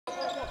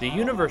The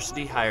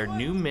university hired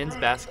new men's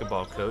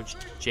basketball coach,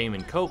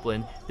 Jamin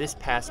Copeland, this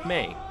past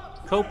May.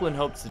 Copeland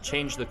hopes to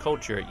change the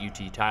culture at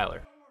UT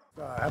Tyler.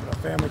 Having a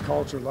family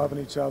culture, loving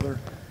each other,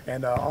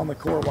 and on the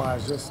court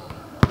wise, just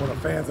when the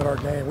fans at our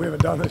game, we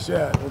haven't done this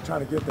yet, we're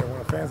trying to get there. When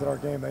the fans at our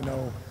game, they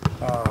know,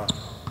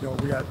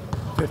 we got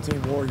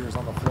 15 warriors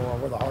on the floor,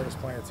 and we're the hardest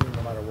playing team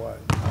no matter what.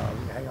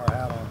 We can hang our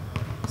hat on.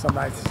 Some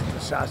nights the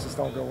shots just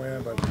don't go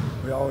in, but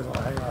we always want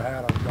to hang our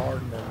hat on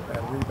guarding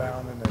and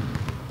rebounding and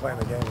playing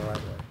the game the right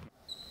way.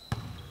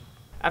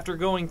 After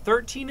going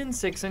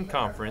 13-6 in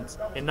conference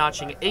and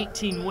notching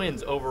 18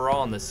 wins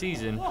overall in the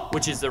season,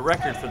 which is the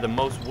record for the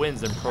most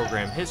wins in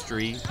program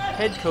history,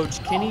 head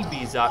coach Kenny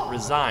Bezot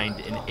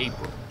resigned in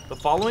April. The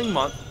following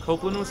month,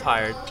 Copeland was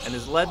hired and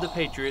has led the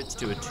Patriots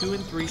to a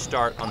 2-3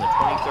 start on the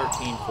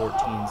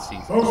 2013-14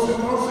 season.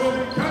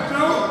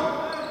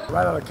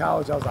 Right out of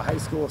college, I was a high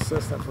school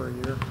assistant for a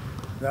year.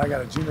 Then I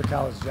got a junior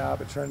college job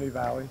at Trinity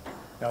Valley.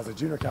 I was a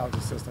junior college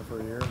assistant for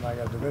a year, and I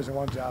got a Division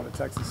I job at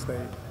Texas State.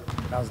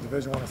 I was a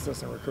Division I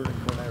assistant recruiting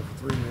coordinator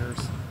for 3 years.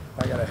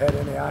 I got a head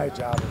NAI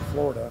job in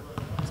Florida,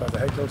 so I was the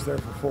head coach there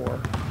for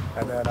 4.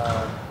 And then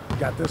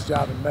got this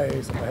job in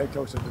May, so I'm the head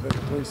coach at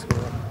Division III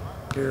school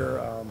here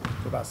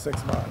for about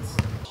 6 months.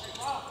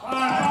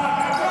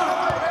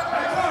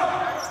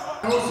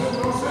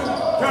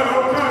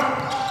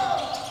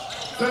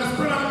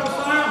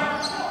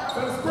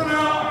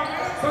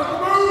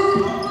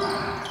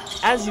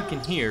 As you can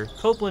hear,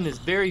 Copeland is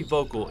very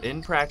vocal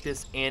in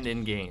practice and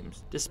in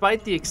games.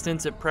 Despite the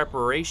extensive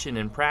preparation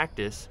in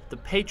practice, the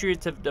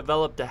Patriots have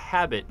developed a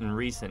habit in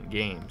recent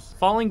games.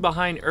 Falling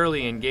behind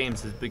early in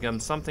games has become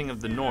something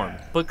of the norm,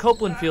 but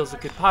Copeland feels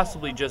it could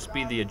possibly just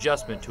be the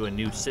adjustment to a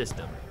new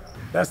system.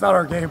 That's not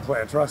our game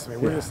plan, trust me.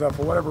 We just,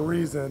 for whatever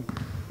reason,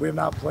 we have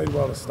not played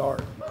well to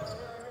start.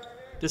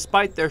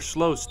 Despite their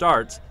slow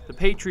starts, the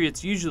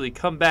Patriots usually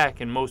come back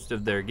in most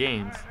of their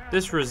games.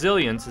 This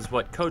resilience is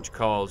what Coach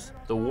calls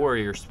the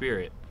warrior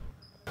spirit.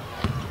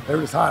 They were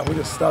just hot. We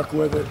just stuck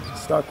with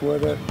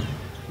it,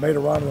 made a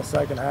run in the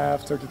second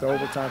half, took it to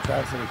overtime.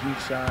 Travis had a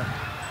huge shot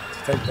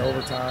to take it to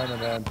overtime,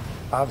 and then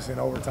obviously in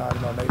overtime,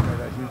 Nate made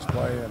that huge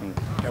play, and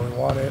we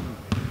won it.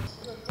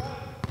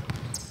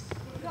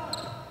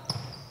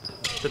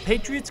 The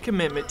Patriots'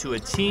 commitment to a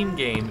team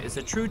game is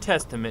a true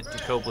testament to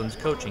Copeland's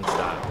coaching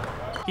style.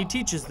 He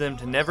teaches them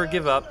to never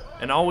give up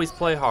and always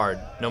play hard,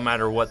 no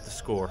matter what the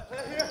score.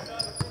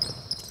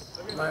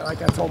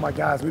 Like I told my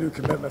guys, we do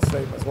commitment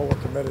statements, what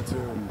we're committed to,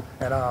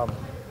 and I'm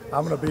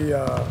gonna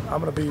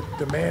be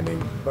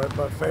demanding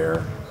but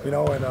fair,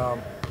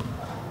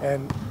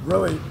 and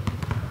really,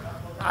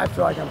 I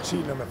feel like I'm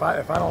cheating them if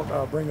I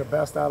don't bring the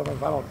best out of them,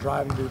 if I don't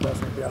drive them to do the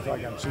best they can be. I feel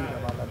like I'm cheating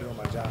them. I'm not doing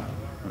my job.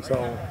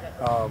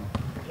 So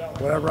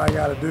whatever I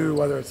got to do,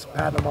 whether it's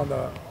patting them on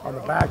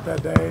the back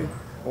that day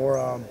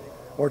or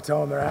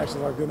telling them their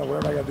actions are good enough,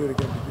 whatever I got to do to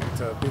get them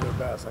to be their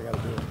best, I got to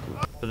do it.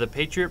 For the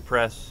Patriot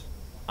Press,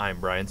 I'm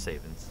Brian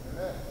Savins.